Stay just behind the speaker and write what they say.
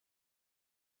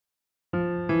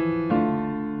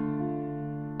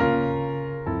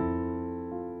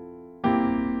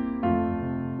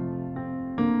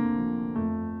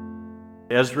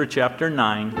Ezra chapter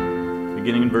 9,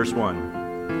 beginning in verse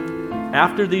 1.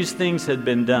 After these things had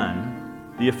been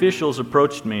done, the officials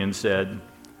approached me and said,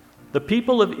 "The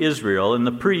people of Israel and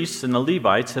the priests and the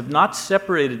Levites have not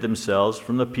separated themselves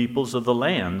from the peoples of the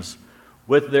lands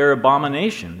with their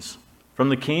abominations, from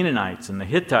the Canaanites and the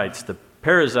Hittites, the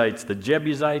Perizzites, the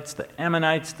Jebusites, the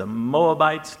Ammonites, the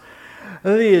Moabites,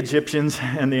 the Egyptians,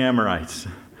 and the Amorites.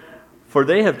 For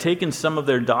they have taken some of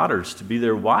their daughters to be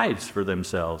their wives for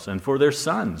themselves and for their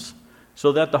sons,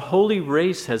 so that the holy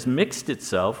race has mixed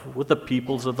itself with the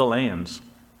peoples of the lands.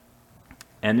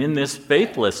 And in this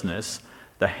faithlessness,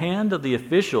 the hand of the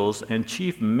officials and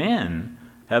chief men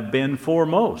have been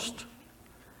foremost."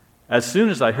 As soon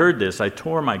as I heard this, I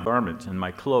tore my garment and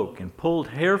my cloak and pulled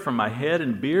hair from my head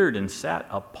and beard and sat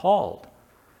appalled.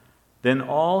 Then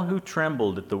all who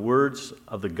trembled at the words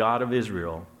of the God of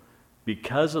Israel,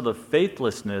 because of the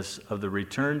faithlessness of the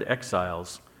returned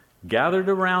exiles, gathered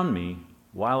around me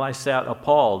while I sat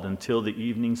appalled until the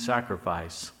evening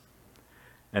sacrifice.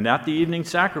 And at the evening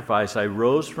sacrifice I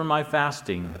rose from my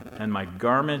fasting, and my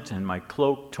garment and my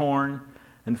cloak torn,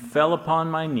 and fell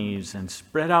upon my knees, and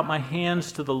spread out my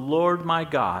hands to the Lord my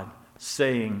God,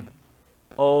 saying,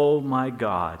 "O my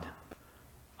God,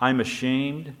 I'm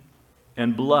ashamed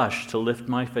and blush to lift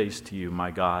my face to you, my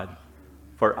God,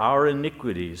 for our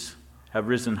iniquities have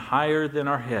risen higher than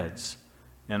our heads,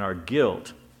 and our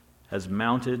guilt has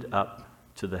mounted up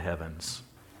to the heavens."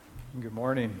 Good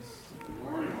morning. Good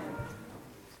morning.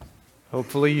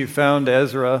 Hopefully you found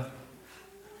Ezra.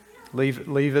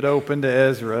 Leave it open to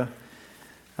Ezra.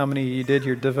 How many of you did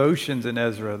your devotions in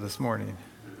Ezra this morning?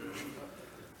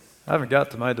 I haven't got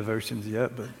to my devotions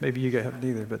yet, but maybe you haven't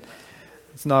either. But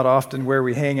it's not often where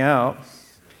we hang out.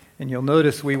 And you'll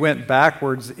notice we went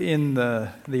backwards in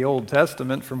the Old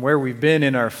Testament from where we've been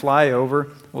in our flyover.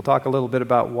 We'll talk a little bit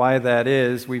about why that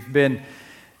is. We've been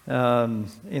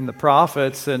in the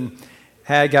prophets, and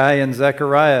Haggai and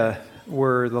Zechariah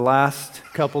were the last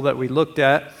couple that we looked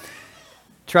at.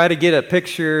 Try to get a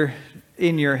picture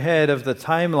in your head of the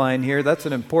timeline here. That's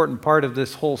an important part of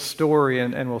this whole story,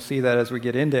 and we'll see that as we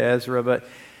get into Ezra. But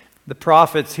the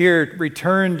prophets here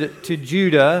returned to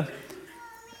Judah.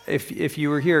 If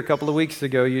you were here a couple of weeks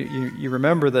ago, you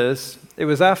remember this. It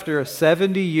was after a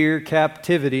 70-year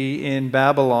captivity in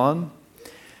Babylon.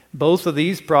 Both of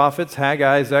these prophets,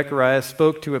 Haggai, Zechariah,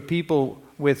 spoke to a people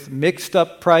with mixed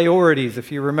up priorities.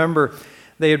 If you remember,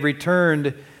 they had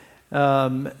returned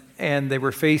and they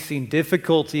were facing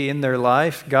difficulty in their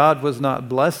life. God was not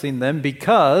blessing them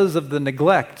because of the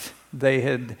neglect. They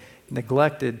had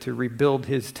neglected to rebuild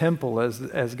his temple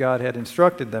as God had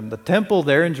instructed them. The temple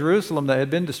there in Jerusalem that had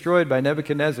been destroyed by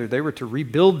Nebuchadnezzar, they were to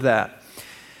rebuild that.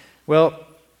 Well,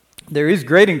 there is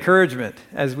great encouragement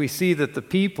as we see that the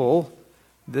people,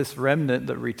 this remnant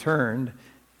that returned,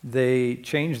 they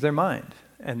changed their mind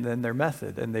and then their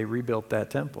method, and they rebuilt that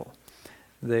temple.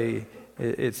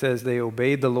 It says they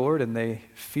obeyed the Lord and they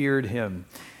feared him.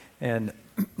 And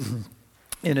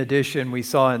in addition, we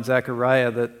saw in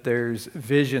Zechariah that there's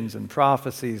visions and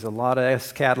prophecies, a lot of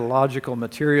eschatological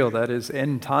material, that is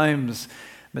end times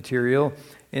material,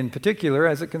 in particular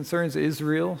as it concerns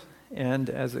Israel and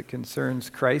as it concerns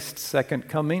Christ's second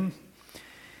coming.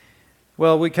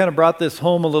 Well, we kind of brought this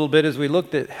home a little bit as we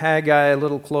looked at Haggai a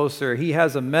little closer. He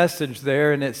has a message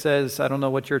there, and it says, I don't know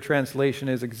what your translation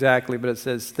is exactly, but it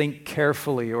says, think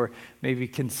carefully, or maybe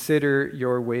consider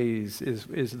your ways is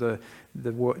the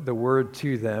word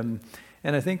to them.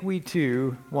 And I think we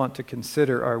too want to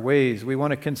consider our ways. We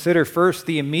want to consider first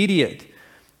the immediate.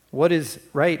 What is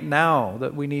right now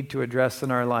that we need to address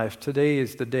in our life? Today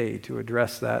is the day to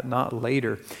address that, not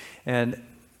later. And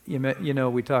you know,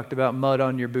 we talked about mud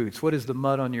on your boots. What is the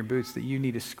mud on your boots that you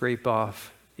need to scrape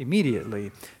off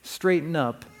immediately? Straighten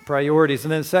up priorities.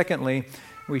 And then secondly,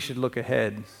 we should look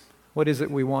ahead. What is it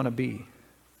we want to be?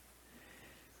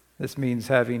 This means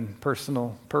having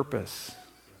personal purpose.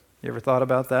 You ever thought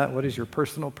about that? What is your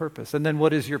personal purpose? And then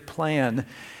what is your plan?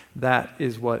 That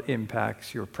is what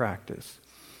impacts your practice.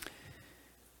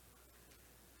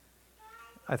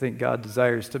 I think God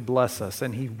desires to bless us,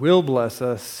 and he will bless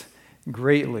us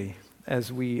greatly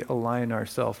as we align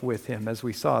ourselves with him, as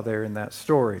we saw there in that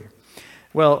story.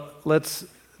 Well, let's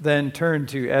then turn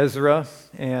to Ezra,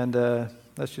 and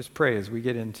let's just pray as we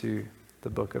get into the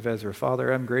book of Ezra.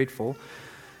 Father, I'm grateful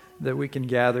that we can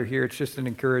gather here. It's just an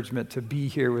encouragement to be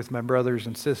here with my brothers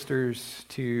and sisters,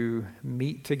 to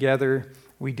meet together.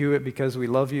 We do it because we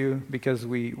love you, because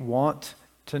we want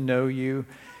to know you,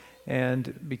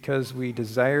 and because we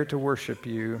desire to worship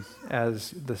you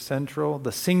as the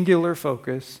singular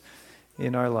focus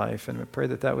in our life. And we pray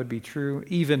that that would be true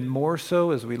even more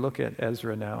so as we look at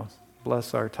Ezra now.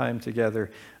 bless our time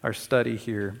together, our study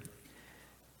here.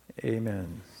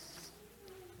 Amen.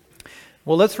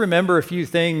 Well, let's remember a few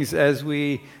things as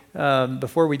we,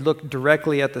 before we look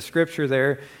directly at the scripture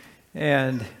there.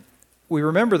 And we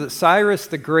remember that Cyrus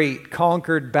the Great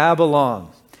conquered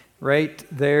Babylon right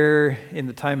there in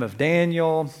the time of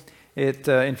Daniel.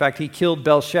 In fact, he killed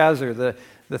Belshazzar, the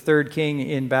third king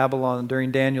in Babylon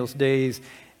during Daniel's days.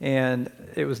 And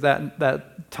it was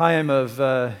that time of,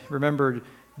 remember,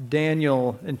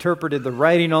 Daniel interpreted the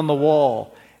writing on the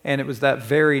wall. And it was that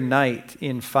very night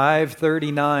in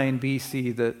 539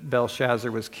 BC that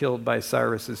Belshazzar was killed by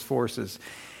Cyrus's forces.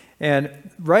 And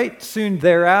right soon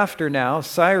thereafter now,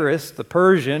 Cyrus, the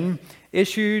Persian,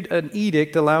 issued an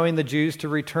edict allowing the Jews to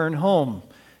return home.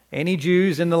 Any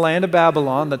Jews in the land of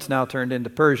Babylon, that's now turned into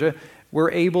Persia,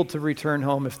 were able to return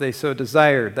home if they so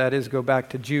desired. That is, go back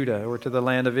to Judah or to the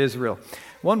land of Israel.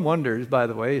 One wonders, by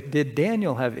the way, did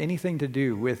Daniel have anything to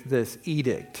do with this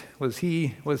edict? Was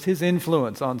his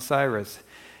influence on Cyrus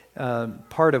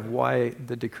part of why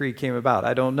the decree came about?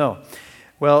 I don't know.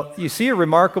 Well, you see a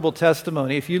remarkable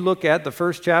testimony. If you look at the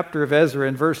first chapter of Ezra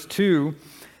in verse 2,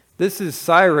 this is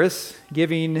Cyrus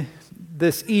giving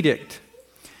this edict.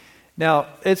 Now,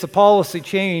 it's a policy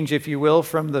change, if you will,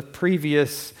 from the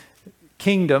previous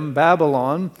kingdom,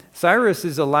 Babylon. Cyrus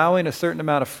is allowing a certain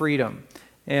amount of freedom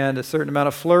and a certain amount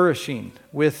of flourishing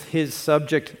with his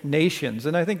subject nations.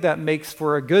 And I think that makes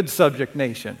for a good subject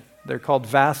nation. They're called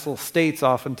vassal states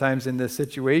oftentimes in this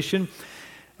situation.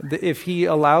 If he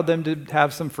allowed them to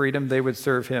have some freedom, they would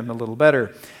serve him a little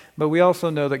better. But we also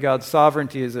know that God's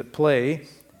sovereignty is at play.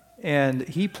 And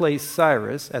he placed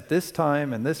Cyrus at this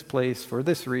time and this place for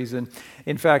this reason.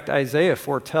 In fact, Isaiah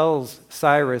foretells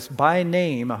Cyrus by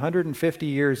name 150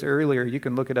 years earlier. You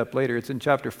can look it up later. It's in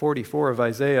chapter 44 of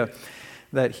Isaiah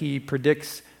that he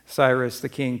predicts Cyrus the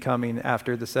king coming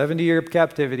after the 70-year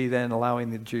captivity, then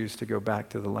allowing the Jews to go back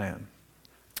to the land.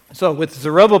 So with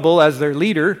Zerubbabel as their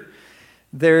leader,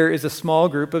 there is a small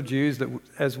group of Jews that,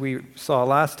 as we saw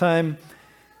last time,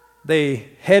 they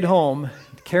head home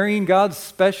carrying God's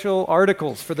special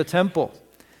articles for the temple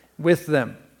with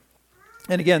them.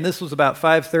 And again, this was about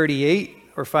 538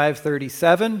 or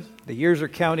 537. The years are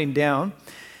counting down.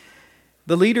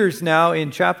 The leaders now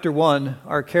in chapter 1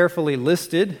 are carefully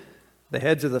listed. The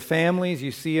heads of the families,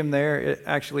 you see them there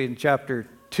actually in chapter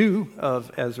 2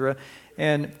 of Ezra.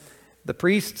 And the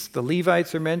priests, the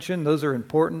Levites are mentioned. Those are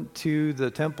important to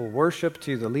the temple worship,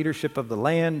 to the leadership of the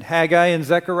land. Haggai and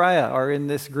Zechariah are in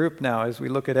this group now as we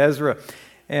look at Ezra.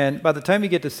 And by the time you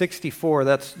get to 64,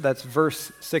 that's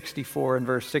verse 64 and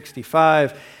verse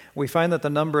 65, we find that the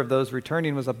number of those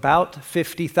returning was about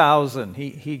 50,000.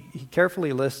 He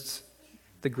carefully lists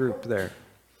the group there.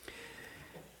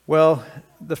 Well,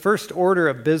 the first order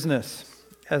of business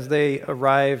as they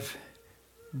arrive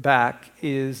back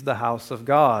is the house of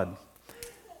God.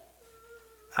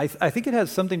 I think it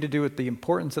has something to do with the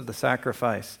importance of the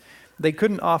sacrifice. They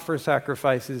couldn't offer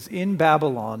sacrifices in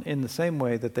Babylon in the same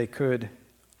way that they could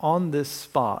on this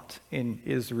spot in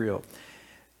Israel.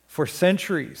 For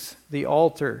centuries, the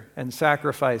altar and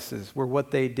sacrifices were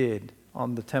what they did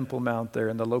on the Temple Mount there.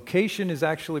 And the location is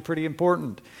actually pretty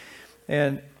important.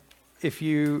 And if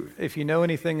you know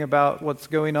anything about what's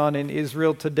going on in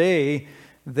Israel today,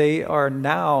 they are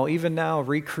even now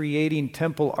recreating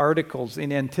temple articles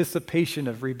in anticipation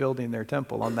of rebuilding their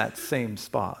temple on that same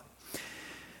spot.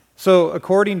 So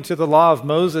according to the law of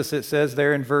Moses, it says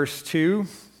there in verse 2,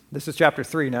 this is chapter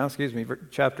 3 now,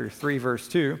 chapter 3, verse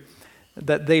 2,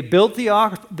 that they built the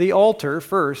altar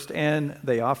first and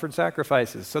they offered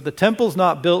sacrifices. So the temple's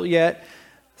not built yet.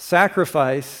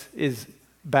 Sacrifice is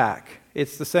back.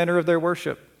 It's the center of their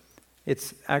worship.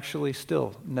 It's actually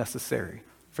still necessary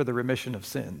for the remission of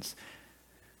sins.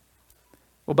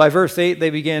 Well, by verse 8, they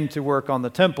began to work on the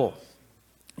temple.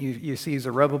 You see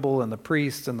Zerubbabel and the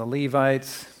priests and the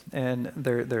Levites, and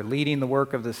they're leading the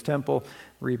work of this temple,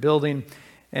 rebuilding.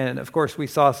 And of course, we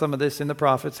saw some of this in the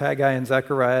prophets, Haggai and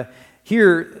Zechariah.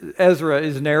 Here, Ezra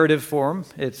is narrative form.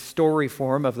 It's story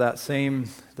form of the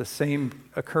same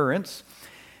occurrence.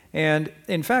 And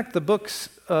in fact, the books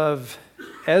of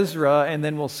Ezra, and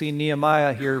then we'll see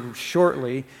Nehemiah here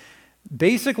shortly,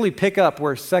 basically pick up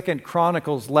where 2nd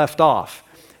Chronicles left off.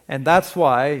 And that's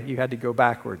why you had to go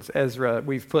backwards. Ezra,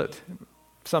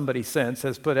 somebody since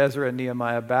has put Ezra and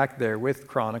Nehemiah back there with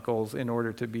Chronicles in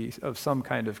order to be of some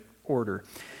kind of order.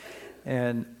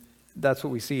 And that's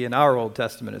what we see in our Old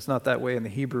Testament. It's not that way in the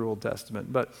Hebrew Old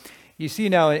Testament. But you see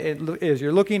now, as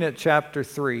you're looking at chapter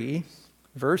 3,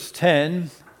 verse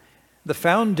 10, the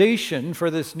foundation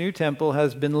for this new temple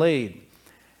has been laid.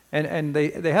 And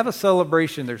they have a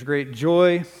celebration. There's great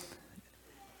joy.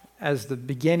 as the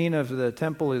beginning of the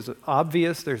temple is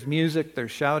obvious. There's music,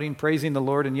 there's shouting, praising the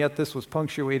Lord, and yet this was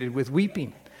punctuated with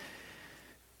weeping.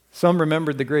 Some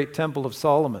remembered the great temple of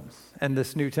Solomon, and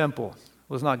this new temple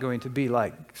was not going to be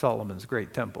like Solomon's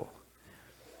great temple.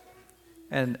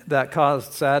 And that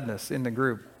caused sadness in the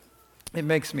group. It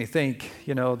makes me think,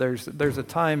 there's a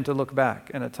time to look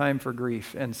back and a time for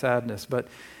grief and sadness, but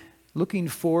looking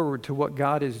forward to what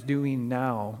God is doing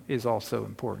now is also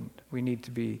important. We need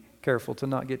to be careful to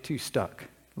not get too stuck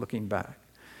looking back.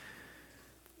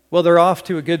 Well, they're off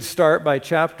to a good start by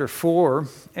chapter 4,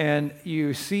 and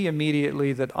you see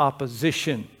immediately that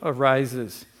opposition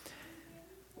arises.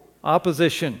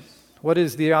 Opposition. What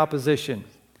is the opposition?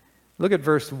 Look at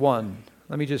verse 1.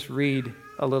 Let me just read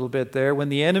a little bit there. When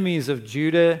the enemies of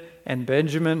Judah and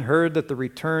Benjamin heard that the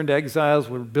returned exiles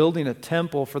were building a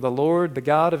temple for the Lord, the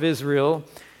God of Israel,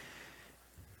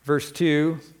 verse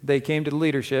 2, they came to the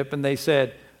leadership and they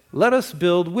said, "Let us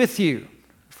build with you,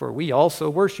 for we also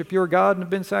worship your God and have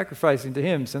been sacrificing to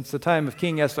him since the time of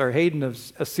King Esarhaddon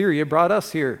of Assyria brought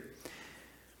us here."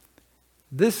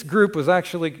 This group was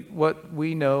actually what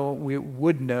we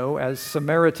would know as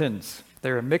Samaritans.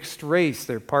 They're a mixed race.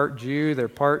 They're part Jew, they're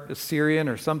part Assyrian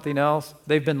or something else.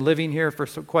 They've been living here for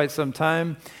quite some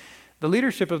time. The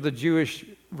leadership of the Jewish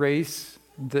race,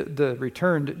 the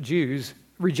returned Jews,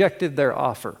 rejected their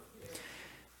offer.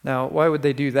 Now, why would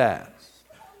they do that?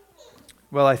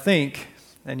 Well, I think,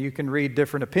 and you can read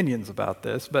different opinions about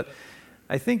this, but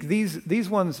I think these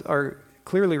ones are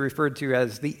clearly referred to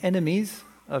as the enemies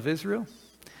of Israel.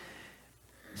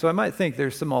 So I might think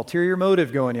there's some ulterior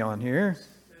motive going on here.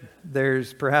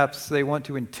 There's perhaps they want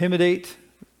to intimidate,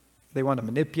 they want to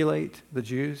manipulate the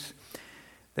Jews.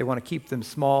 They want to keep them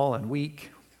small and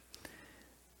weak.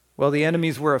 Well, the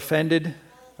enemies were offended.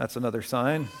 That's another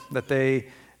sign that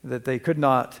they could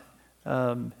not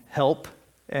help.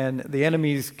 And the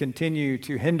enemies continue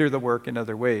to hinder the work in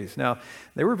other ways. Now,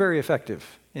 they were very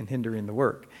effective in hindering the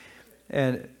work.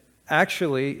 And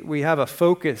actually, we have a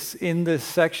focus in this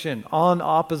section on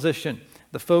opposition.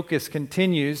 The focus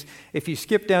continues. If you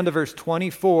skip down to verse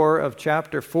 24 of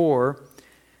chapter 4,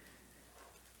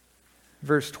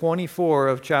 verse 24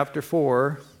 of chapter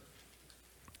 4,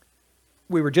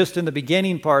 we were just in the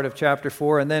beginning part of chapter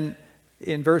 4, and then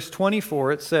in verse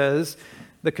 24 it says,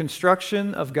 "The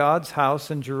construction of God's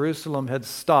house in Jerusalem had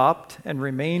stopped and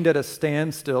remained at a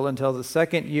standstill until the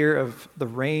second year of the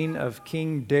reign of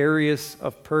King Darius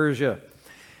of Persia."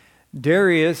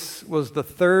 Darius was the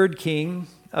third king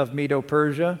of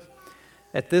Medo-Persia.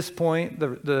 At this point,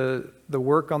 the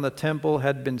work on the temple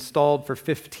had been stalled for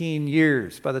 15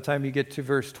 years by the time you get to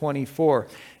verse 24.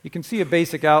 You can see a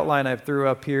basic outline I threw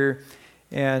up here,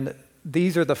 and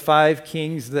these are the 5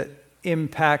 kings that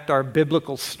impact our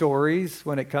biblical stories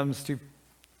when it comes to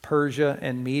Persia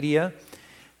and Media,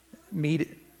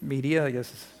 I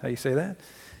guess is how you say that.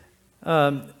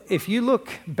 If you look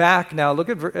back now, look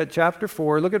at chapter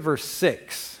 4, look at verse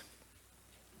 6.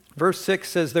 Verse 6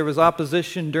 says there was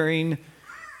opposition during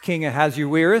King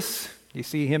Ahasuerus. You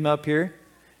see him up here.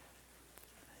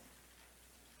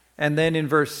 And then in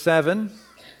verse 7,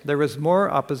 there was more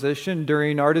opposition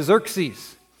during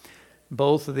Artaxerxes.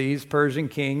 Both of these Persian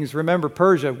kings. Remember,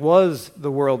 Persia was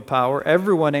the world power.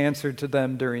 Everyone answered to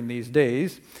them during these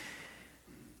days.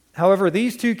 However,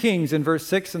 these 2 kings in verse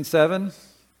 6 and 7,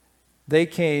 they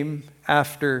came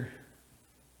after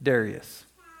Darius.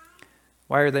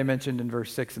 Why are they mentioned in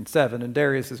verse 6 and 7? And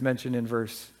Darius is mentioned in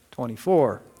verse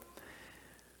 24.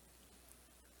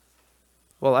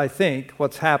 Well, I think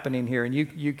what's happening here, and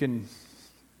you can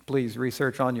please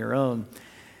research on your own,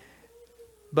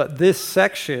 but this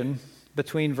section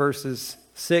between verses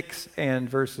 6 and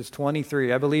verses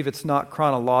 23, I believe it's not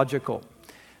chronological.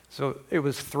 So it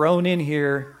was thrown in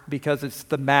here because it's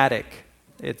thematic.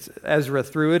 Ezra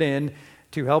threw it in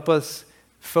to help us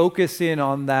focus in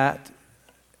on that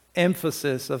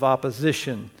emphasis of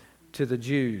opposition to the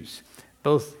Jews,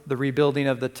 both the rebuilding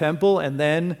of the temple, and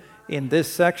then in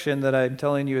this section that I'm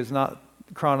telling you is not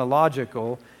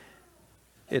chronological,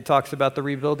 it talks about the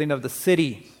rebuilding of the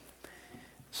city.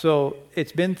 So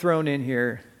it's been thrown in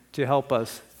here to help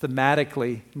us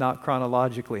thematically, not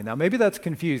chronologically. Now, maybe that's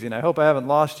confusing. I hope I haven't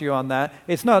lost you on that.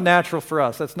 It's not natural for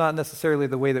us. That's not necessarily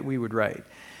the way that we would write.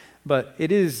 But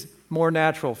it is more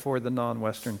natural for the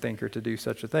non-Western thinker to do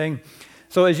such a thing.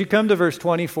 So as you come to verse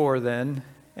 24 then,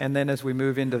 and then as we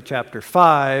move into chapter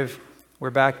 5, we're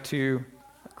back to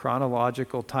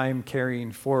chronological time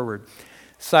carrying forward.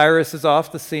 Cyrus is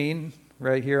off the scene,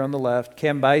 right here on the left.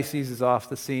 Cambyses is off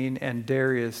the scene, and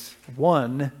Darius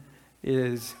I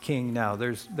is king now.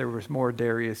 There was more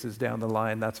Dariuses down the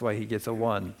line. That's why he gets a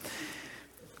 1.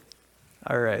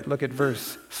 All right, look at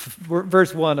verse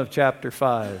 1 of chapter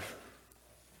 5.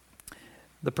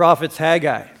 The prophets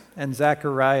Haggai and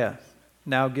Zechariah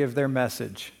now give their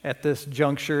message. At this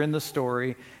juncture in the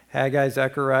story, Haggai,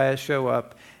 Zechariah show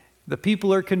up. The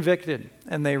people are convicted,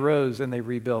 and they rose and they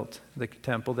rebuilt the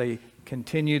temple. They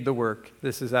continued the work.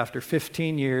 This is after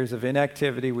 15 years of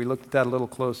inactivity. We looked at that a little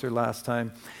closer last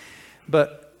time.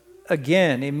 But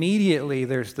again, immediately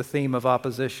there's the theme of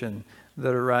opposition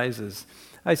that arises.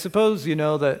 I suppose you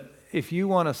know that if you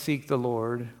want to seek the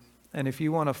Lord and if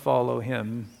you want to follow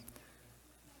Him,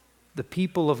 the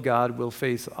people of God will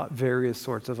face various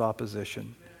sorts of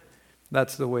opposition.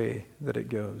 That's the way that it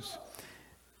goes.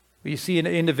 You see an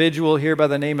individual here by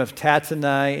the name of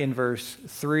Tattenai in verse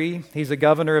 3. He's a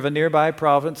governor of a nearby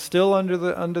province, still under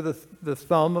the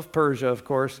thumb of Persia, of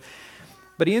course.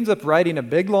 But he ends up writing a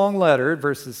big long letter,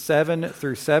 verses 7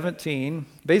 through 17,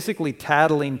 basically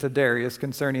tattling to Darius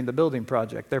concerning the building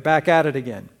project. They're back at it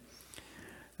again.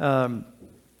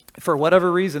 For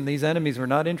whatever reason, these enemies were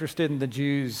not interested in the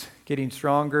Jews getting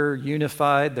stronger,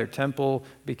 unified, their temple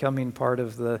becoming part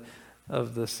of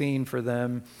the scene for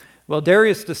them. Well,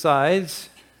 Darius decides,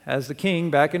 as the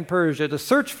king back in Persia, to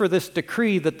search for this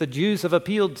decree that the Jews have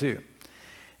appealed to.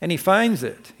 And he finds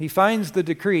it. He finds the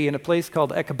decree in a place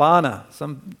called Ecbatana.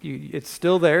 It's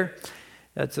still there.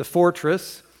 It's a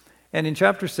fortress. And in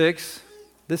chapter 6,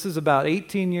 this is about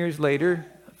 18 years later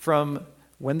from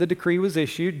when the decree was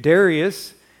issued,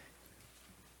 Darius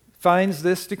finds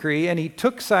this decree, and he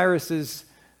took Cyrus's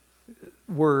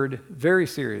word very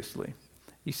seriously.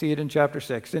 You see it in chapter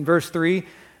 6. In verse 3,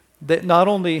 that not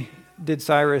only did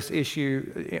Cyrus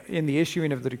in the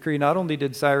issuing of the decree, not only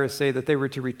did Cyrus say that they were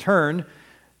to return,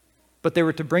 but they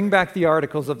were to bring back the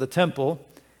articles of the temple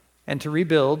and to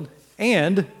rebuild,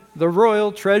 and the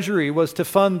royal treasury was to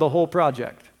fund the whole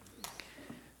project.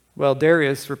 Well,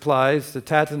 Darius replies to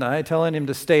Tattenai, telling him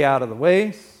to stay out of the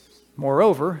way.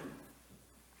 Moreover,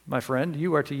 my friend,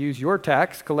 you are to use your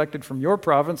tax collected from your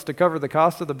province to cover the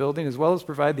cost of the building as well as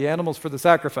provide the animals for the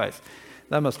sacrifice.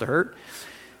 That must have hurt.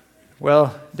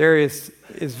 Well, Darius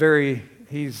is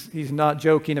he's not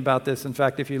joking about this. In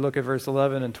fact, if you look at verse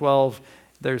 11 and 12,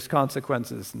 there's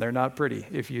consequences, and they're not pretty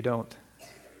if you don't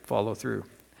follow through.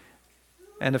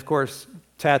 And of course,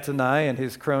 Tattenai and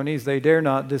his cronies, they dare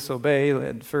not disobey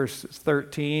in verse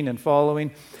 13 and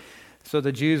following. So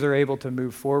the Jews are able to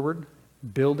move forward,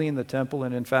 building the temple,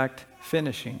 and in fact,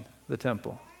 finishing the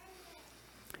temple.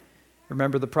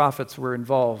 Remember, the prophets were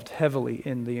involved heavily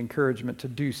in the encouragement to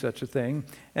do such a thing.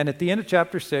 And at the end of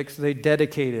chapter 6, they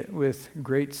dedicate it with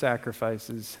great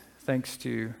sacrifices, thanks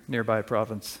to nearby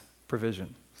province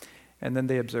provision. And then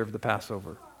they observe the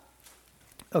Passover.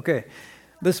 Okay,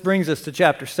 this brings us to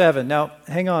chapter 7. Now,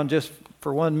 hang on just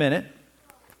for 1 minute.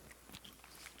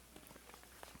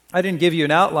 I didn't give you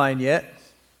an outline yet,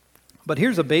 but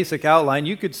here's a basic outline.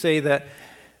 You could say that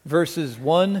chapters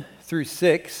 1 through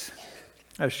 6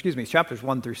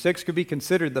 could be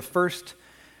considered the first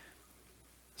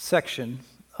section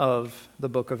of the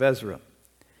book of Ezra.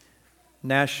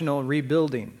 National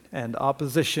rebuilding and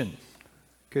opposition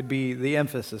could be the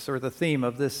emphasis or the theme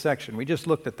of this section. We just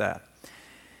looked at that.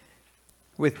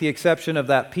 With the exception of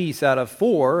that piece out of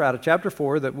chapter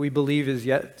 4, that we believe is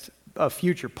yet a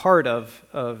future part of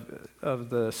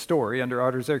the story under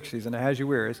Artaxerxes and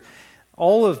Ahasuerus.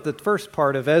 All of the first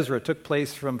part of Ezra took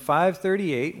place from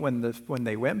 538 when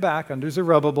they went back under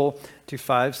Zerubbabel to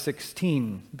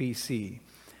 516 BC.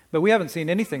 But we haven't seen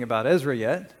anything about Ezra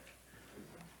yet.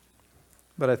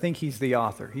 But I think he's the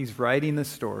author. He's writing the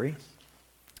story.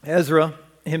 Ezra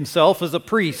himself is a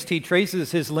priest. He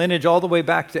traces his lineage all the way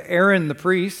back to Aaron the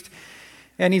priest.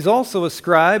 And he's also a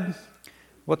scribe.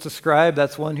 What's a scribe?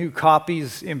 That's one who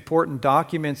copies important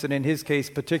documents, and in his case,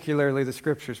 particularly the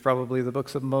scriptures, probably the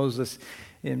books of Moses,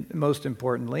 most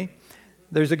importantly.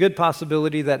 There's a good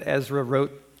possibility that Ezra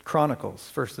wrote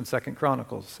Chronicles, 1st and 2nd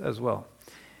Chronicles as well.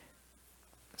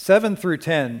 7 through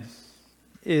 10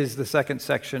 is the second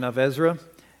section of Ezra,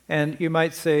 and you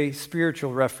might say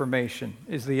spiritual reformation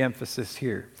is the emphasis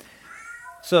here.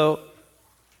 So,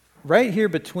 right here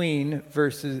between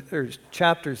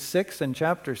chapter 6 and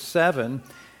chapter 7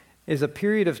 is a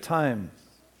period of time.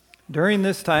 During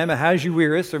this time,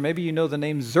 Ahasuerus, or maybe you know the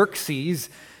name Xerxes,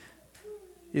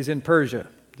 is in Persia.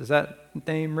 Does that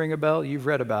name ring a bell? You've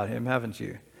read about him, haven't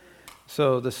you?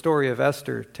 So the story of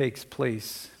Esther takes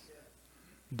place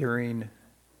during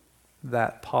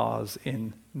that pause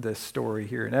in this story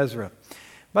here in Ezra.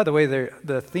 By the way,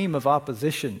 the theme of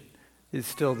opposition is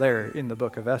still there in the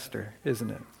book of Esther,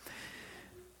 isn't it?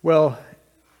 Well,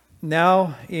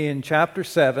 now in chapter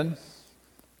 7,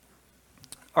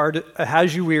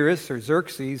 Ahasuerus, or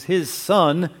Xerxes, his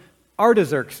son,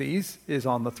 Artaxerxes is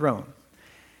on the throne.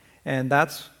 And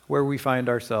that's where we find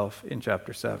ourselves in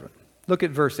chapter 7. Look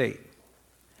at verse 8.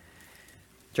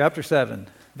 Chapter 7,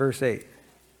 verse 8.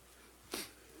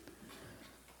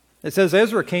 It says,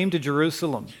 Ezra came to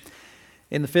Jerusalem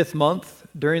in the 5th month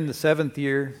during the 7th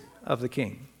year of the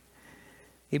king.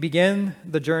 He began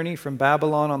the journey from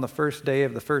Babylon on the 1st day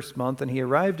of the 1st month, and he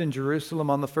arrived in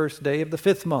Jerusalem on the 1st day of the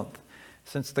 5th month,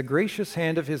 since the gracious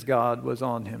hand of his God was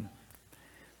on him.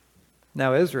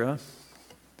 Now Ezra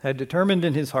had determined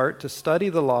in his heart to study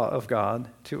the law of God,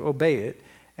 to obey it,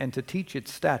 and to teach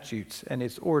its statutes and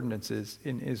its ordinances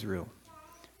in Israel.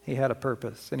 He had a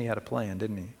purpose and he had a plan,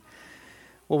 didn't he?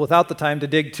 Well, without the time to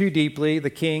dig too deeply, the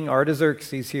king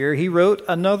Artaxerxes here, he wrote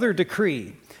another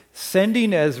decree,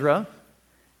 sending Ezra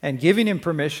and giving him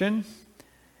permission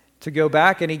to go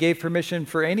back, and he gave permission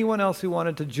for anyone else who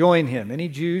wanted to join him, any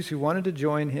Jews who wanted to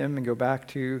join him and go back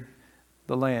to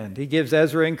the land. He gives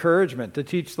Ezra encouragement to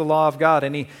teach the law of God,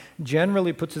 and he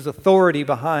generally puts his authority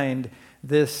behind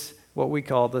this, what we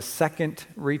call the second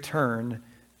return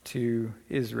to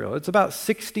Israel. It's about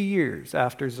 60 years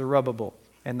after Zerubbabel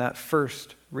and that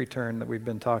first return that we've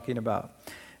been talking about.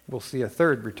 We'll see a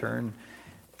third return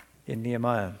in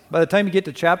Nehemiah. By the time you get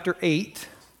to chapter 8,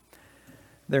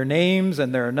 there are names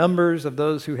and there are numbers of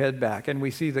those who head back. And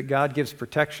we see that God gives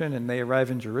protection, and they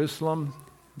arrive in Jerusalem.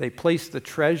 They place the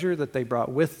treasure that they brought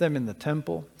with them in the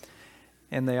temple,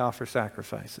 and they offer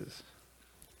sacrifices.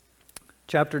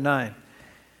 Chapter 9.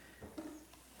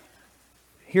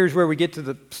 Here's where we get to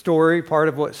the story, part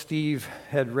of what Steve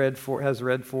has read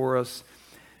for us.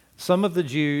 Some of the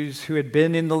Jews who had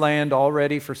been in the land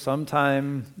already for some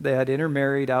time, they had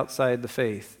intermarried outside the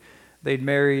faith. They'd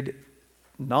married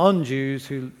non-Jews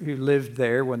who lived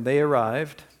there when they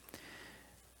arrived.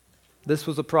 This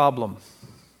was a problem.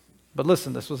 But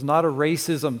listen, this was not a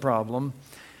racism problem.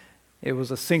 It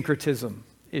was a syncretism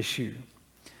issue.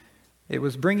 It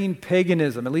was bringing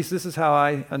paganism, at least this is how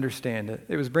I understand it.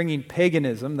 It was bringing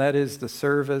paganism, that is the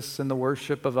service and the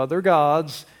worship of other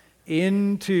gods,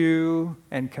 into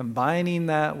and combining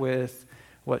that with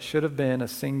what should have been a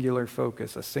singular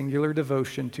focus, a singular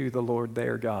devotion to the Lord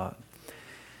their God.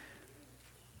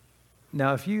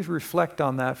 Now, if you reflect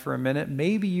on that for a minute,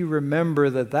 maybe you remember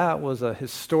that that was a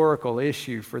historical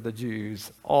issue for the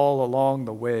Jews all along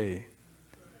the way.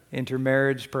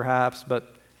 Intermarriage, perhaps,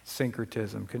 but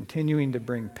syncretism, continuing to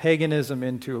bring paganism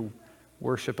into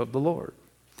worship of the Lord.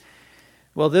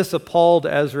 Well, this appalled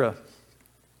Ezra,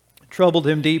 troubled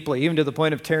him deeply, even to the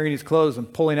point of tearing his clothes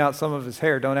and pulling out some of his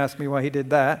hair. Don't ask me why he did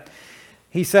that.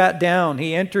 He sat down.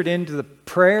 He entered into the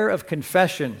prayer of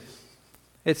confession.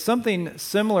 It's something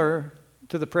similar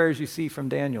to the prayers you see from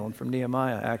Daniel and from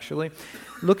Nehemiah, actually.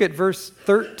 Look at verse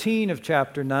 13 of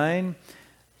chapter 9.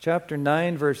 Chapter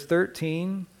 9, verse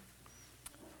 13.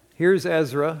 Here's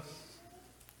Ezra,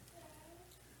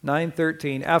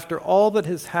 9:13. After all that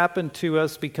has happened to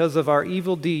us because of our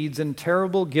evil deeds and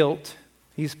terrible guilt,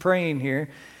 he's praying here,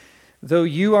 though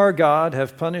you, our God,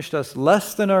 have punished us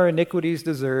less than our iniquities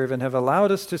deserve and have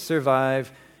allowed us to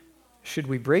survive, should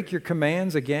we break your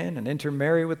commands again and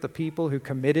intermarry with the people who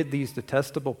committed these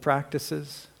detestable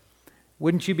practices?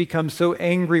 Wouldn't you become so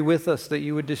angry with us that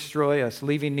you would destroy us,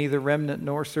 leaving neither remnant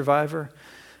nor survivor?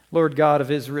 Lord God of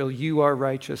Israel, you are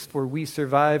righteous, for we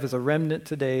survive as a remnant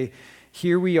today.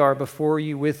 Here we are before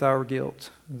you with our guilt,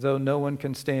 though no one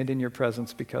can stand in your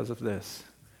presence because of this.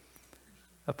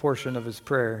 A portion of his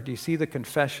prayer. Do you see the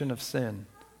confession of sin?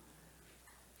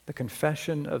 The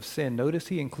confession of sin. Notice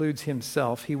he includes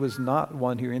himself. He was not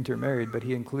one who intermarried, but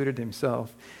he included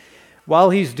himself. While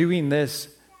he's doing this,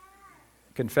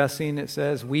 confessing, it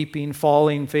says, weeping,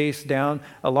 falling face down,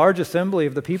 a large assembly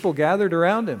of the people gathered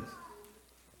around him.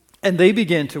 And they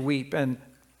began to weep, and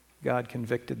God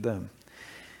convicted them.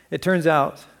 It turns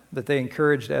out that they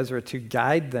encouraged Ezra to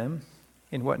guide them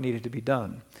in what needed to be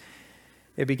done.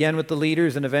 It began with the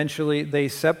leaders, and eventually they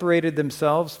separated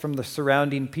themselves from the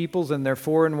surrounding peoples and their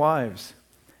foreign wives.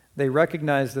 They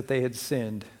recognized that they had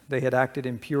sinned. They had acted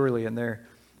impurely, and there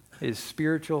is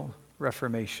spiritual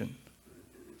reformation.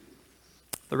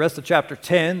 The rest of chapter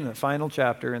 10, the final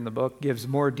chapter in the book, gives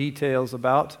more details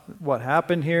about what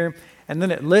happened here. And then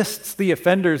it lists the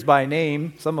offenders by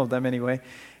name, some of them anyway,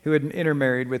 who had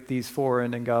intermarried with these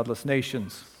foreign and godless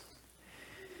nations.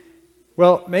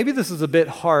 Well, maybe this is a bit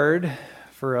hard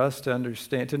for us to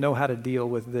understand, to know how to deal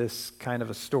with this kind of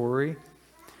a story.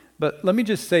 But let me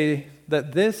just say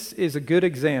that this is a good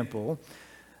example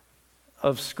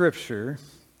of Scripture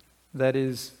that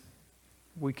is,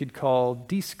 we could call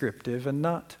descriptive and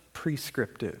not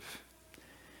prescriptive.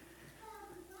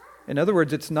 In other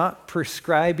words, it's not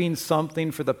prescribing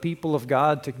something for the people of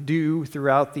God to do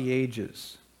throughout the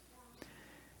ages.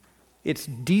 It's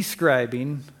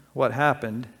describing what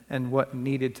happened and what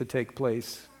needed to take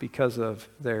place because of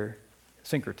their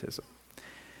syncretism.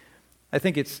 I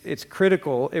think it's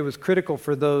critical. It was critical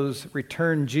for those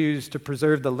returned Jews to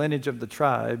preserve the lineage of the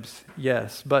tribes,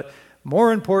 yes. But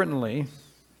more importantly,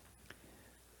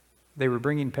 they were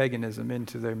bringing paganism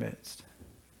into their midst.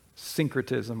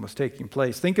 Syncretism was taking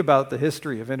place. Think about the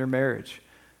history of intermarriage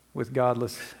with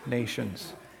godless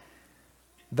nations.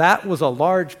 That was a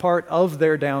large part of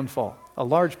their downfall, a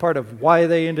large part of why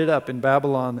they ended up in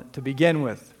Babylon to begin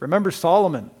with. Remember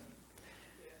Solomon?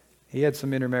 He had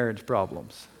some intermarriage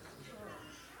problems.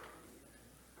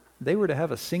 They were to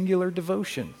have a singular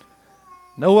devotion.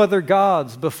 No other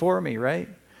gods before me, right?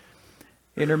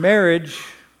 Intermarriage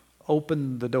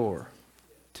opened the door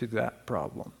to that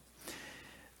problem.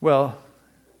 Well,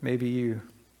 maybe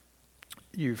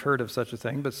you've heard of such a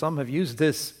thing, but some have used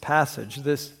this passage,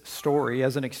 this story,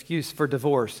 as an excuse for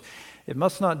divorce. It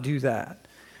must not do that.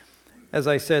 As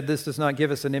I said, this does not give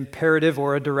us an imperative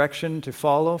or a direction to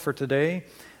follow for today.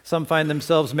 Some find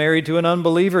themselves married to an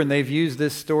unbeliever, and they've used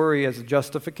this story as a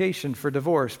justification for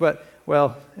divorce. But,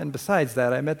 well, and besides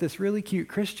that, I met this really cute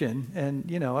Christian,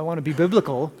 and, I want to be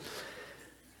biblical.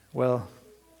 Well,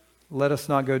 let us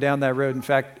not go down that road. In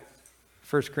fact,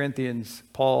 1 Corinthians,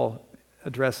 Paul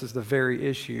addresses the very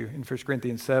issue in 1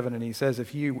 Corinthians 7, and he says,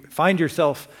 if you find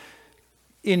yourself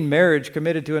in marriage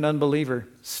committed to an unbeliever,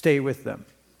 stay with them.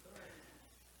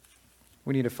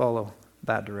 We need to follow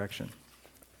that direction.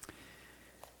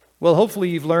 Well, hopefully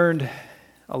you've learned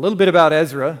a little bit about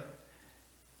Ezra.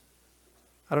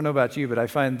 I don't know about you, but I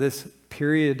find this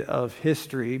period of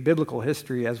history, biblical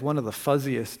history, as one of the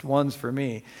fuzziest ones for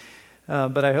me.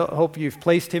 But I hope you've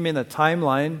placed him in the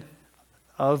timeline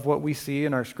of what we see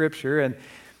in our scripture, and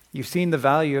you've seen the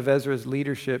value of Ezra's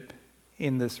leadership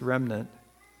in this remnant.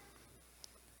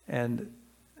 And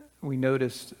we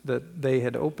noticed that they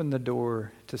had opened the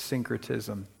door to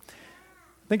syncretism.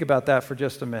 Think about that for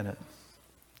just a minute.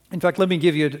 In fact, let me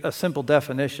give you a simple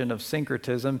definition of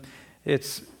syncretism.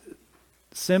 It's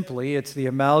the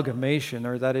amalgamation,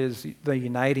 or that is the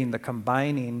uniting, the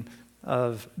combining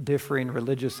of differing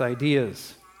religious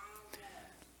ideas.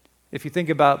 If you think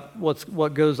about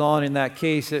what goes on in that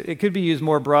case, it could be used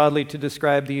more broadly to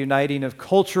describe the uniting of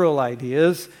cultural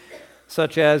ideas,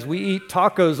 such as we eat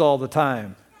tacos all the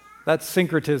time. That's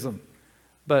syncretism,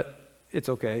 but it's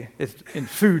okay. It's in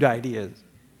food ideas.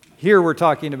 Here we're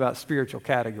talking about spiritual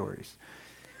categories.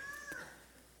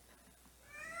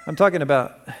 I'm talking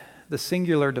about the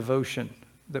singular devotion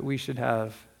that we should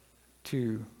have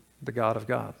to the God of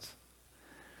gods.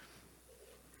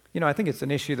 I think it's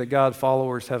an issue that God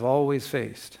followers have always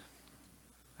faced.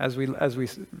 As we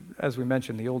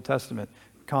mentioned, the Old Testament,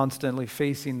 constantly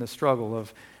facing the struggle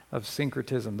of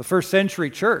syncretism. The first century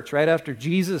church, right after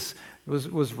Jesus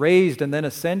was raised and then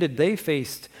ascended, they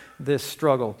faced this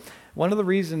struggle. One of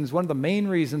the main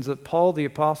reasons that Paul the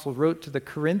Apostle wrote to the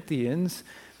Corinthians,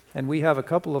 and we have a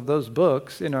couple of those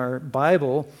books in our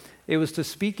Bible, it was to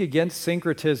speak against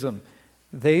syncretism.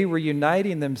 They were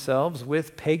uniting themselves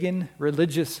with pagan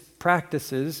religious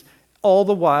practices, all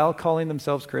the while calling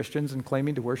themselves Christians and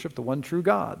claiming to worship the one true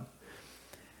God.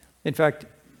 In fact,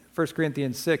 1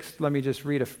 Corinthians 6, let me just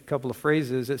read a couple of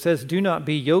phrases. It says, "Do not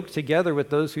be yoked together with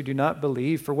those who do not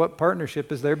believe, for what partnership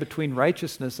is there between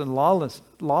righteousness and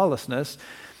lawlessness?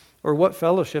 Or what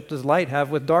fellowship does light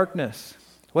have with darkness?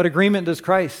 What agreement does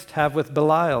Christ have with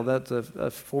Belial?" That's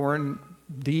a foreign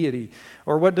deity.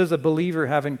 "Or what does a believer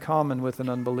have in common with an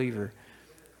unbeliever?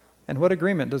 And what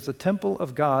agreement does the temple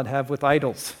of God have with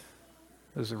idols?"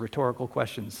 Those are rhetorical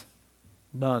questions.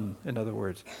 None, in other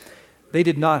words. They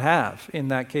did not have, in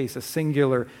that case, a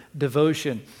singular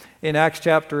devotion. In Acts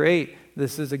chapter 8,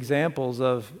 this is examples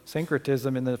of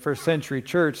syncretism in the first century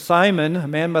church. Simon, a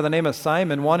man by the name of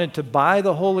Simon, wanted to buy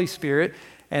the Holy Spirit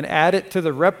and add it to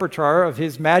the repertoire of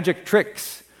his magic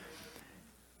tricks.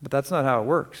 But that's not how it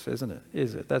works, isn't it?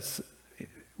 Is it?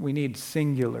 We need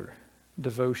singular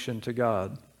devotion to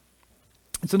God.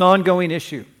 It's an ongoing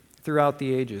issue throughout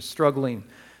the ages, struggling,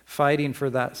 fighting for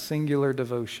that singular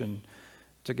devotion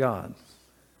to God.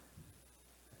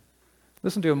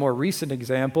 Listen to a more recent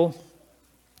example.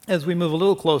 As we move a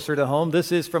little closer to home,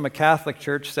 this is from a Catholic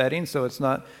church setting, so it's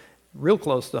not real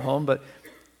close to home, but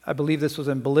I believe this was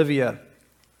in Bolivia.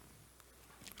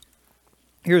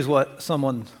 Here's what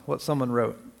someone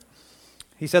wrote.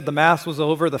 He said, "The Mass was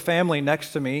over. The family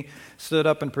next to me stood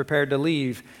up and prepared to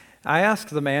leave. I asked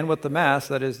the man what the Mass,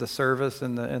 that is the service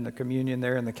and the communion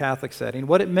there in the Catholic setting,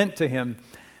 what it meant to him.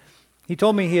 He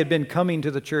told me he had been coming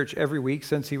to the church every week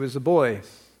since he was a boy.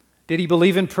 Did he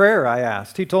believe in prayer, I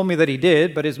asked. He told me that he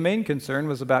did, but his main concern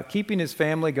was about keeping his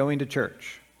family going to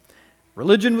church.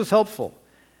 Religion was helpful,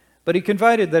 but he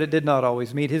confided that it did not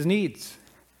always meet his needs.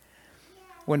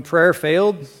 When prayer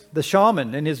failed, the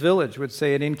shaman in his village would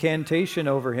say an incantation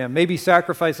over him, maybe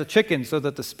sacrifice a chicken so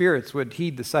that the spirits would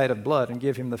heed the sight of blood and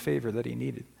give him the favor that he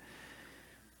needed.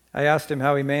 I asked him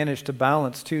how he managed to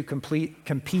balance two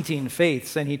competing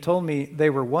faiths, and he told me they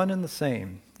were one and the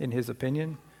same. In his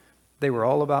opinion, they were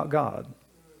all about God.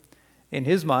 In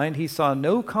his mind, he saw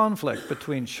no conflict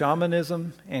between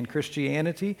shamanism and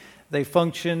Christianity. They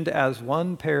functioned as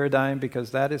one paradigm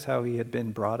because that is how he had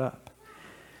been brought up.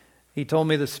 He told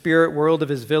me the spirit world of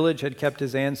his village had kept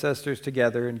his ancestors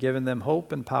together and given them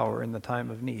hope and power in the time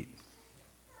of need.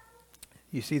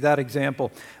 You see that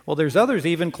example? Well, there's others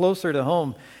even closer to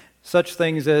home. Such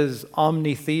things as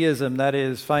omnitheism, that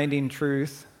is, finding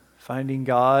truth, finding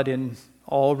God in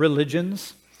all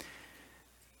religions.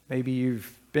 Maybe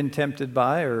you've been tempted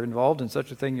by or involved in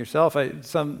such a thing yourself.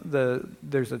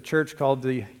 There's a church called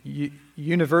the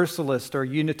Universalist or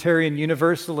Unitarian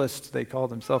Universalists. They call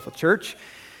themselves a church.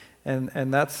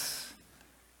 And that's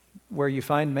where you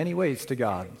find many ways to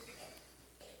God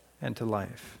and to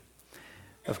life.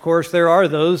 Of course, there are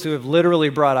those who have literally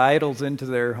brought idols into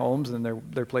their homes and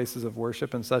their places of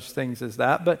worship and such things as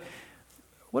that. But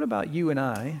what about you and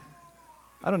I?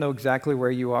 I don't know exactly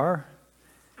where you are.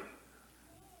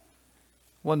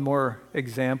 One more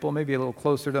example, maybe a little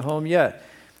closer to home yet.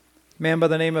 A man by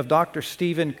the name of Dr.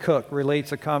 Stephen Cook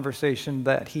relates a conversation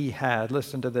that he had.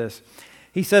 Listen to this.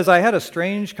 He says, I had a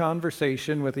strange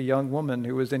conversation with a young woman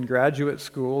who was in graduate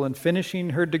school and finishing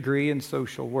her degree in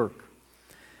social work.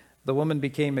 The woman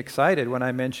became excited when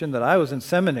I mentioned that I was in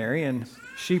seminary, and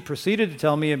she proceeded to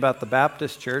tell me about the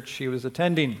Baptist church she was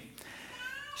attending.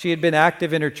 She had been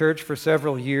active in her church for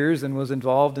several years and was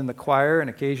involved in the choir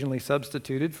and occasionally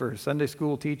substituted for a Sunday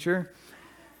school teacher.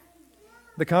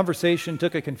 The conversation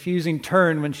took a confusing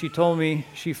turn when she told me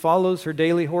she follows her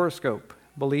daily horoscope,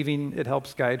 believing it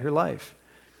helps guide her life.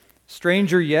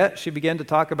 Stranger yet, she began to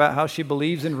talk about how she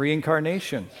believes in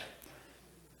reincarnation.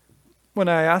 When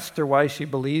I asked her why she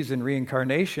believes in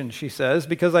reincarnation, she says,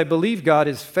 because I believe God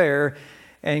is fair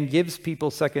and gives people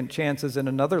second chances in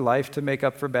another life to make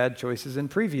up for bad choices in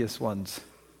previous ones.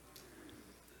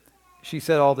 She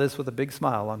said all this with a big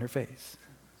smile on her face.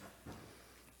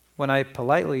 When I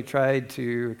politely tried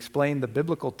to explain the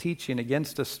biblical teaching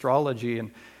against astrology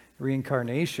and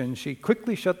reincarnation, she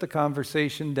quickly shut the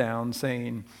conversation down,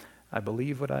 saying, I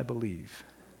believe what I believe.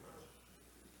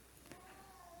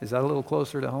 Is that a little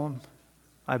closer to home?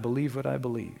 I believe what I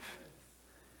believe.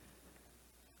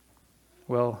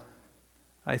 Well,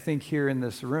 I think here in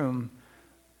this room,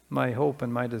 my hope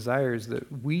and my desire is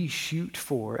that we shoot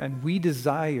for and we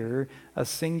desire a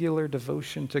singular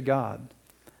devotion to God.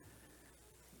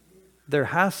 There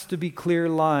has to be clear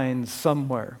lines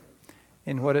somewhere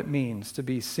in what it means to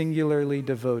be singularly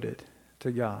devoted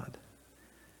to God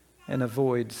and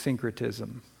avoid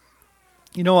syncretism.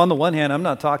 You know, on the one hand, I'm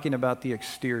not talking about the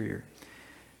exterior.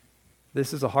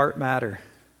 This is a heart matter.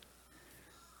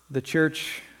 The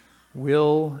church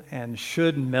will and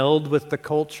should meld with the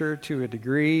culture to a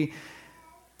degree.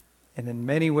 And in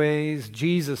many ways,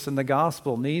 Jesus and the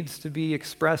gospel needs to be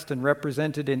expressed and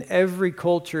represented in every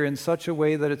culture in such a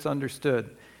way that it's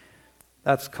understood.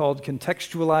 That's called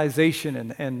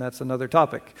contextualization, and that's another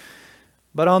topic.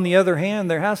 But on the other hand,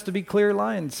 there has to be clear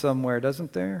lines somewhere,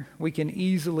 doesn't there? We can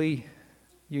easily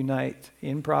unite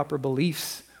improper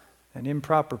beliefs and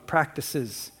improper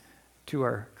practices to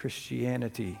our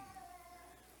Christianity.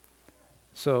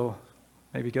 So,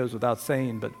 maybe it goes without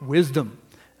saying, but wisdom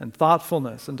and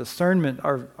thoughtfulness and discernment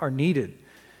are needed.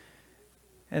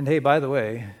 And hey, by the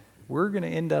way, we're going to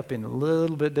end up in a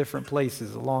little bit different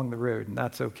places along the road, and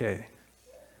that's okay.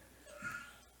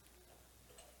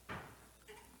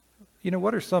 You know,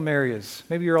 what are some areas?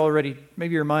 Maybe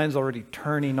your mind's already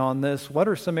turning on this. What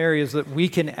are some areas that we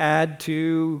can add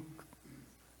to,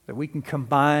 that we can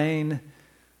combine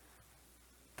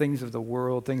things of the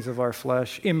world, things of our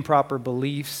flesh, improper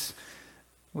beliefs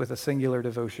with a singular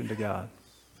devotion to God?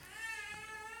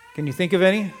 Can you think of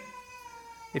any?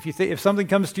 If something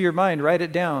comes to your mind, write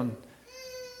it down.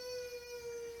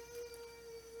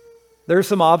 There are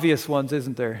some obvious ones,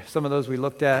 isn't there? Some of those we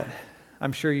looked at.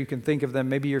 I'm sure you can think of them.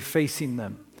 Maybe you're facing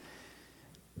them.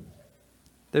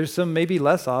 There's some maybe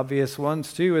less obvious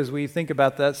ones too as we think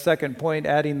about that second point,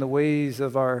 adding the ways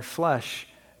of our flesh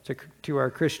to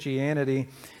our Christianity.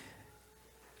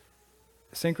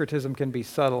 Syncretism can be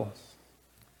subtle.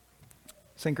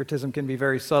 Syncretism can be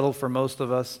very subtle for most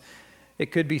of us.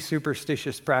 It could be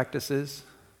superstitious practices.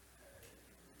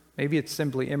 Maybe it's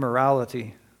simply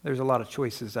immorality. There's a lot of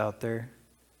choices out there.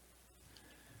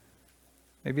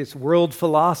 Maybe it's world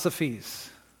philosophies.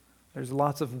 There's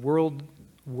lots of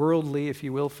worldly, if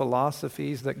you will,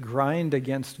 philosophies that grind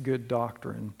against good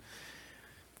doctrine.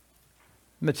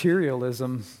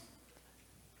 Materialism,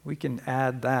 we can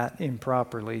add that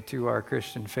improperly to our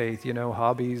Christian faith. You know,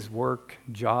 hobbies, work,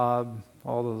 job,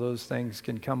 all of those things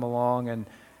can come along, and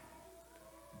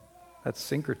that's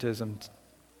syncretism.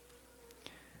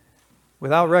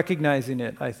 Without recognizing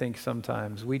it, I think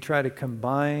sometimes we try to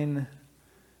combine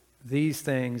these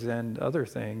things and other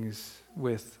things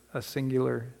with a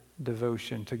singular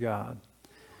devotion to God.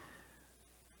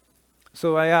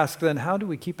 So I ask then, how do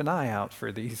we keep an eye out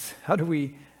for these? How do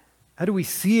we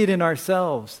see it in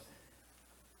ourselves?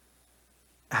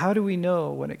 How do we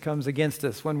know when it comes against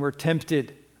us, when we're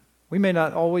tempted? We may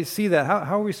not always see that.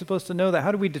 How are we supposed to know that?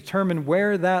 How do we determine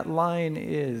where that line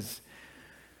is?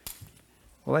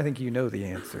 Well, I think you know the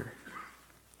answer.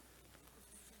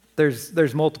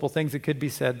 There's multiple things that could be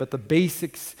said, but the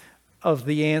basics of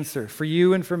the answer for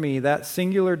you and for me, that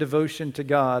singular devotion to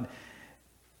God,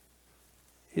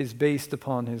 is based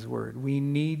upon His Word. We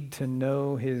need to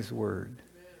know His Word.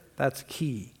 That's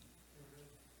key.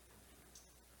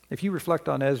 If you reflect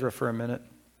on Ezra for a minute,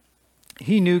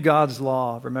 he knew God's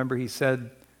law. Remember, he said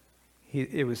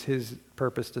it was his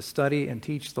purpose to study and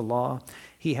teach the law.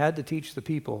 He had to teach the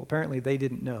people. Apparently, they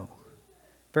didn't know.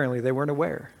 Apparently, they weren't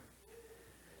aware.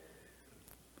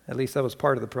 At least that was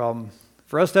part of the problem.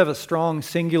 For us to have a strong,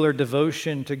 singular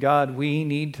devotion to God, we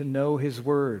need to know His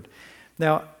Word.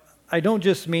 Now, I don't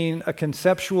just mean a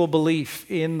conceptual belief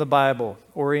in the Bible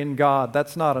or in God.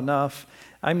 That's not enough.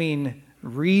 I mean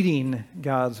reading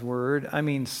God's Word. I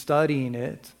mean studying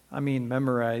it. I mean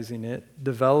memorizing it,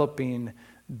 developing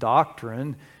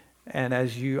doctrine. And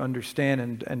as you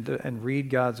understand and read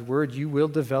God's Word, you will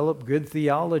develop good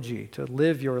theology to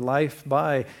live your life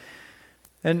by.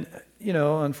 And, you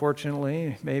know,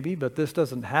 unfortunately, maybe, but this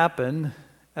doesn't happen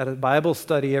at a Bible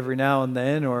study every now and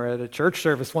then or at a church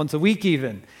service once a week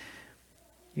even.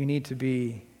 You need to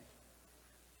be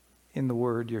in the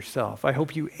Word yourself. I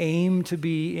hope you aim to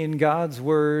be in God's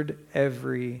Word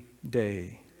every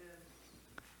day.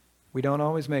 We don't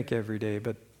always make every day,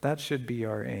 but that should be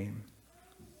our aim.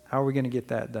 How are we going to get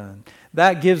that done?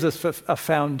 That gives us a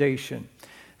foundation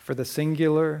for the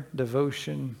singular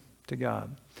devotion to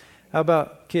God. How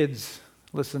about kids?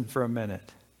 Listen for a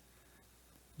minute.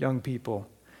 Young people.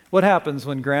 What happens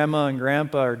when grandma and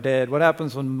grandpa are dead? What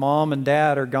happens when mom and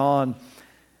dad are gone?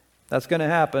 That's going to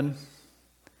happen.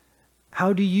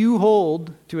 How do you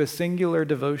hold to a singular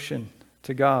devotion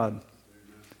to God?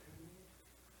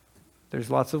 There's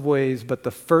lots of ways, but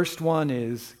the first one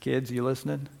is, kids, you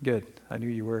listening? Good. I knew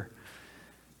you were.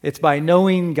 It's by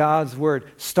knowing God's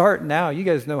Word. Start now. You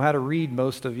guys know how to read,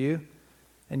 most of you,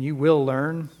 and you will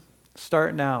learn.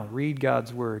 Start now. Read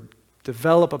God's Word.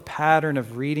 Develop a pattern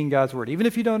of reading God's Word. Even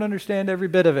if you don't understand every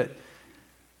bit of it,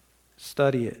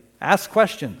 study it. Ask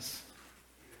questions.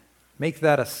 Make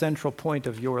that a central point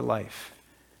of your life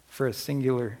for a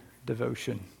singular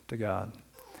devotion to God.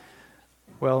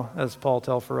 Well, as Paul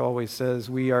Telfer always says,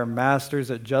 we are masters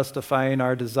at justifying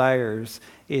our desires.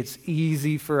 It's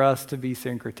easy for us to be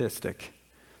syncretistic.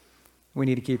 We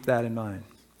need to keep that in mind.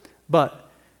 But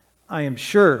I am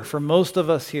sure for most of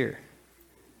us here,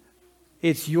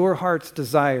 it's your heart's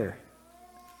desire.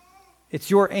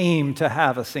 It's your aim to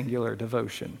have a singular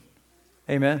devotion.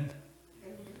 Amen?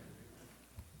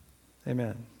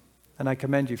 Amen. And I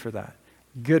commend you for that.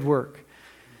 Good work.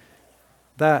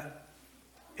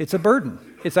 It's a burden.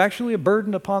 It's actually a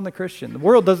burden upon the Christian. The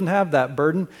world doesn't have that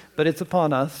burden, but it's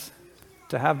upon us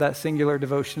to have that singular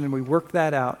devotion, and we work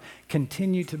that out.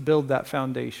 Continue to build that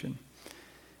foundation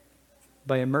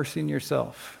by immersing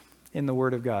yourself in the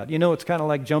Word of God. You know, it's kind of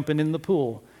like jumping in the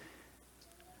pool.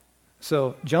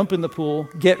 So jump in the pool,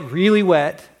 get really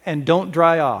wet, and don't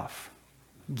dry off.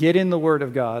 Get in the Word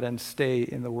of God and stay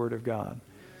in the Word of God.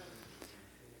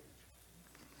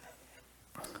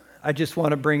 I just want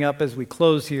to bring up as we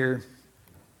close here,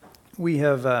 we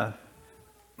have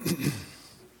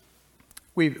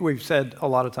we've said a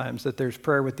lot of times that there's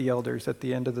prayer with the elders at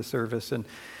the end of the service, and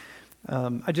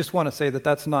I just want to say that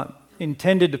that's not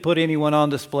intended to put anyone on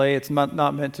display. It's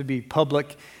not meant to be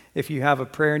public. If you have a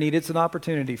prayer need, it's an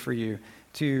opportunity for you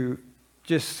to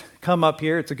just come up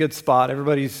here. It's a good spot.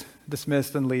 Everybody's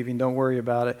dismissed and leaving. Don't worry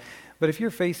about it. But if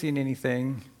you're facing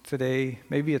anything today,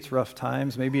 maybe it's rough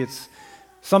times, maybe it's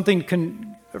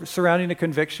something surrounding a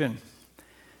conviction.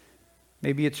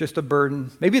 Maybe it's just a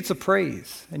burden. Maybe it's a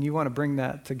praise, and you want to bring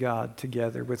that to God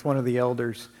together with one of the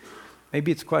elders.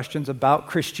 Maybe it's questions about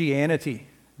Christianity.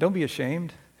 Don't be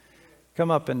ashamed. Come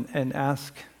up and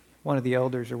ask one of the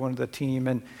elders or one of the team,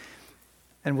 and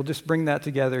we'll just bring that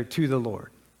together to the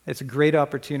Lord. It's a great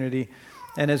opportunity.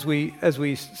 And as we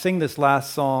sing this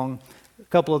last song, a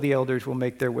couple of the elders will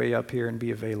make their way up here and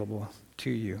be available to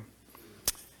you.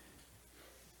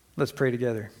 Let's pray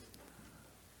together.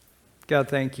 God,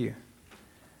 thank you.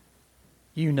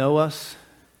 You know us,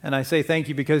 and I say thank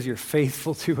you because you're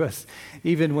faithful to us,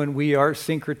 even when we are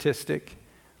syncretistic.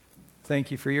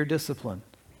 Thank you for your discipline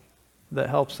that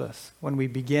helps us when we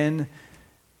begin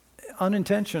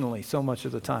unintentionally so much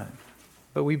of the time.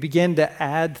 But we begin to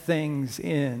add things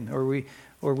in, or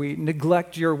we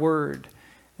neglect your word.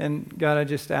 And God, I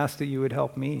just ask that you would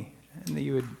help me, and that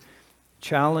you would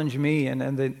challenge me,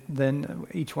 and then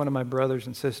each one of my brothers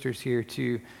and sisters here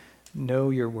to know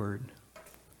your word,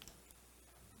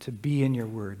 to be in your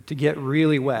word, to get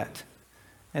really wet,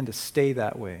 and to stay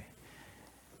that way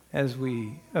as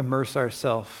we immerse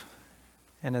ourselves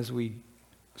and as we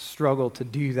struggle to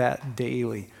do that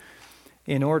daily,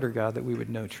 in order, God, that we would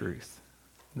know truth,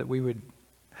 that we would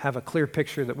have a clear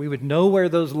picture, that we would know where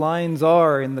those lines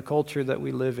are in the culture that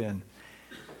we live in.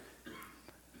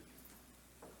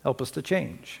 Help us to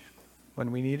change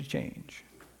when we need to change.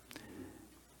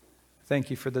 Thank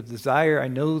you for the desire. I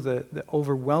know the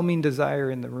overwhelming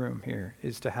desire in the room here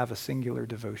is to have a singular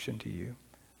devotion to you.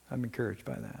 I'm encouraged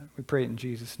by that. We pray it in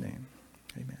Jesus' name.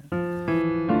 Amen.